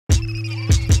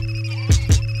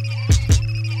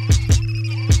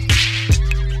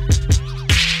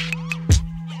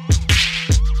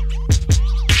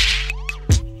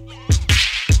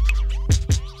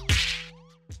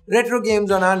Retro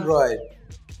games on Android.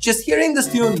 Just hearing this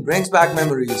tune brings back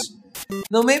memories.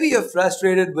 Now maybe you're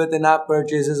frustrated with in-app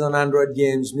purchases on Android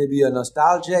games, maybe you're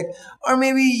nostalgic, or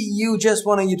maybe you just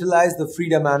want to utilize the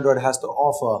freedom Android has to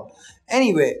offer.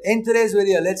 Anyway, in today's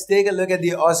video, let's take a look at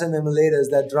the awesome emulators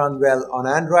that run well on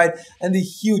Android and the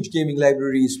huge gaming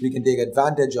libraries we can take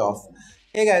advantage of.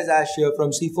 Hey guys, Ash here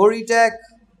from C4eTech.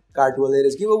 Card to our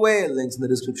latest giveaway, links in the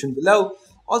description below.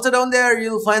 Also down there,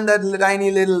 you'll find that tiny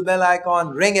little bell icon.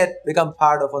 Ring it, become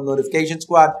part of our notification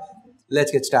squad. Let's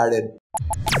get started.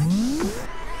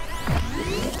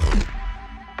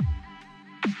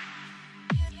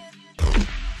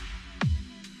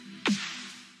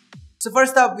 So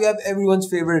first up, we have everyone's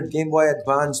favorite Game Boy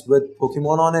Advance with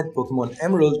Pokemon on it, Pokemon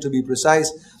Emerald to be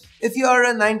precise. If you are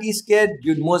a 90s kid,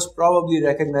 you'd most probably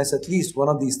recognize at least one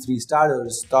of these three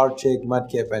starters, Starchick,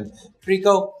 Mudkip, and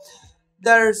Trico.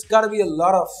 There's gotta be a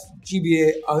lot of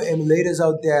GBA emulators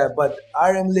out there, but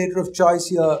our emulator of choice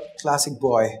here, Classic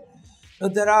Boy. Now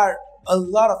there are a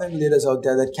lot of emulators out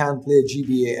there that can play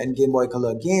GBA and Game Boy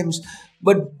Color games,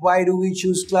 but why do we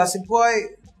choose Classic Boy?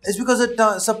 It's because it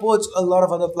supports a lot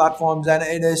of other platforms and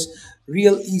it is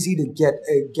real easy to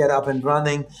get up and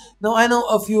running. Now I know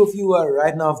a few of you are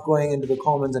right now going into the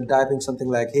comments and typing something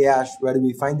like, "Hey Ash, where do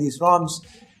we find these ROMs?"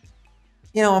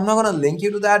 You know, I'm not gonna link you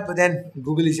to that, but then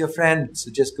Google is your friend, so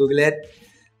just Google it.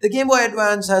 The Game Boy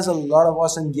Advance has a lot of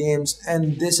awesome games,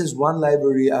 and this is one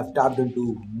library I've tapped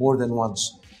into more than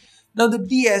once. Now the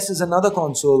DS is another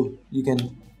console you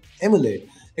can emulate.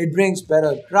 It brings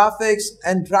better graphics,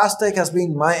 and Drastic has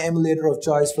been my emulator of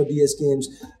choice for DS games.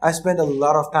 I spent a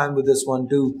lot of time with this one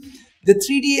too. The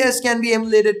 3DS can be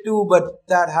emulated too, but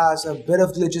that has a bit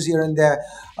of glitches here and there.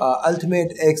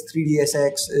 Ultimate X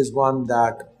 3DSX is one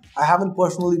that I haven't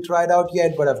personally tried out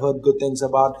yet, but I've heard good things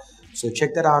about. So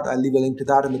check that out. I'll leave a link to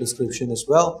that in the description as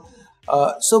well.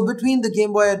 So between the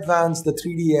Game Boy Advance, the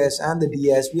 3DS, and the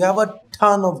DS, we have a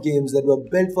ton of games that were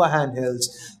built for handhelds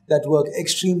that work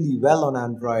extremely well on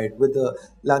Android, with the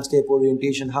landscape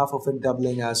orientation, half of it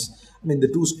doubling as, the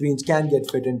two screens can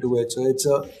get fit into it. So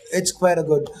it's quite a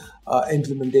good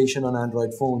implementation on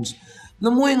Android phones. Now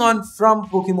moving on from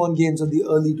Pokemon games of the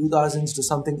early 2000s to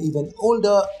something even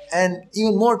older and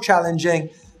even more challenging,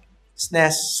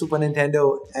 SNES, Super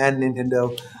Nintendo, and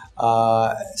Nintendo,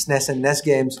 SNES and NES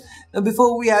games. Now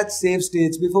before we had save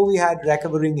states, before we had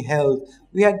recovering health,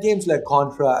 we had games like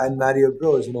Contra and Mario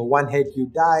Bros. One hit you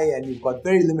die and you've got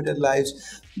very limited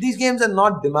lives. These games are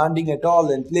not demanding at all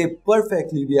and play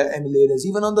perfectly via emulators,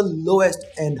 even on the lowest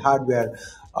end hardware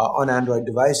on Android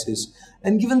devices.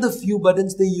 And given the few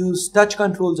buttons they use, touch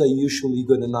controls are usually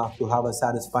good enough to have a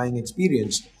satisfying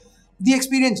experience. The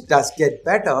experience does get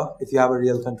better if you have a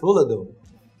real controller though.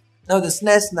 Now the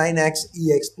SNES 9X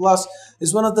EX Plus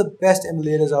is one of the best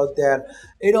emulators out there.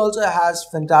 It also has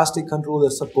fantastic controller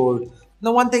support.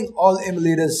 Now one thing all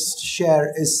emulators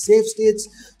share is save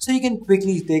states, so you can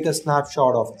quickly take a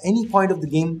snapshot of any point of the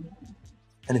game,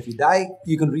 and if you die,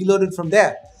 you can reload it from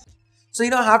there. So you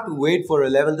don't have to wait for a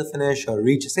level to finish or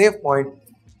reach a save point,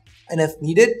 and if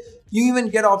needed, you even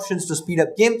get options to speed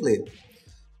up gameplay.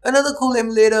 Another cool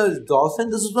emulator is Dolphin.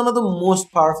 This is one of the most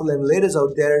powerful emulators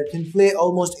out there. It can play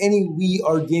almost any Wii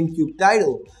or GameCube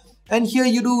title. And here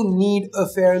you do need a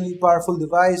fairly powerful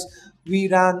device. We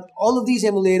ran all of these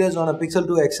emulators on a Pixel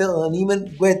 2 XL, and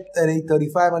even with an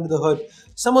 835 under the hood,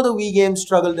 some of the Wii games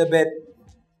struggled a bit.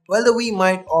 While the Wii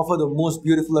might offer the most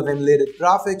beautiful of emulated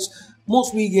graphics,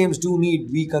 most Wii games do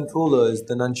need Wii controllers,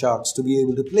 the nunchucks, to be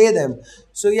able to play them.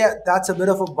 So yeah, that's a bit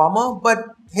of a bummer, but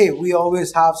hey, we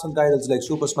always have some titles like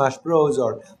Super Smash Bros.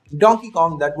 Or Donkey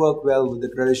Kong that work well with the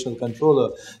traditional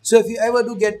controller. So if you ever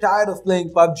do get tired of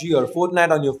playing PUBG or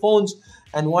Fortnite on your phones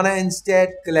and want to instead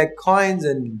collect coins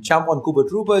and jump on Koopa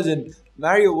Troopers in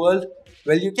Mario World,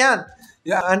 well you can.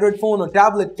 Your Android phone or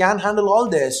tablet can handle all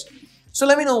this. So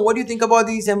let me know what you think about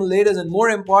these emulators, and more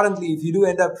importantly, if you do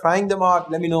end up trying them out,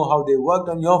 let me know how they worked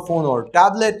on your phone or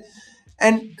tablet.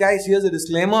 And guys, here's a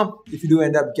disclaimer: if you do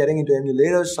end up getting into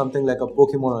emulators, something like a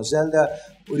Pokemon or Zelda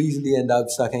would easily end up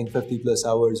sucking 50 plus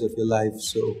hours of your life,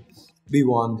 so be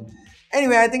warned.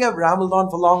 Anyway, I think I've rambled on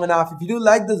for long enough. If you do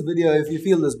like this video, if you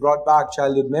feel this brought back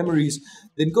childhood memories,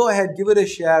 then go ahead, give it a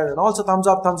share, and also thumbs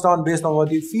up, thumbs down based on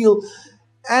what you feel.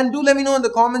 And do let me know in the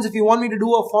comments if you want me to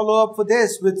do a follow-up for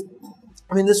this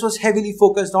this was heavily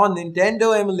focused on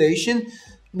Nintendo emulation.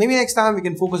 Maybe next time we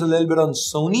can focus a little bit on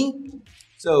Sony.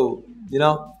 So,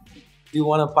 do you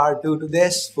want a part 2 to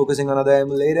this, focusing on other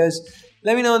emulators?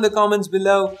 Let me know in the comments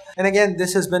below. And again,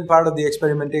 this has been part of the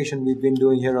experimentation we've been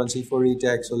doing here on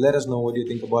C4eTech. So let us know what you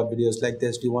think about videos like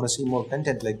this. Do you want to see more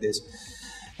content like this?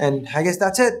 And I guess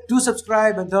that's it. Do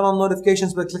subscribe and turn on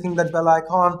notifications by clicking that bell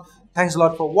icon. Thanks a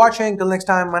lot for watching. Till next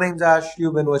time, my name's Ash.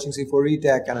 You've been watching C4E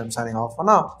Tech, and I'm signing off for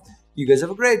now. You guys have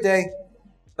a great day.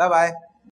 Bye-bye.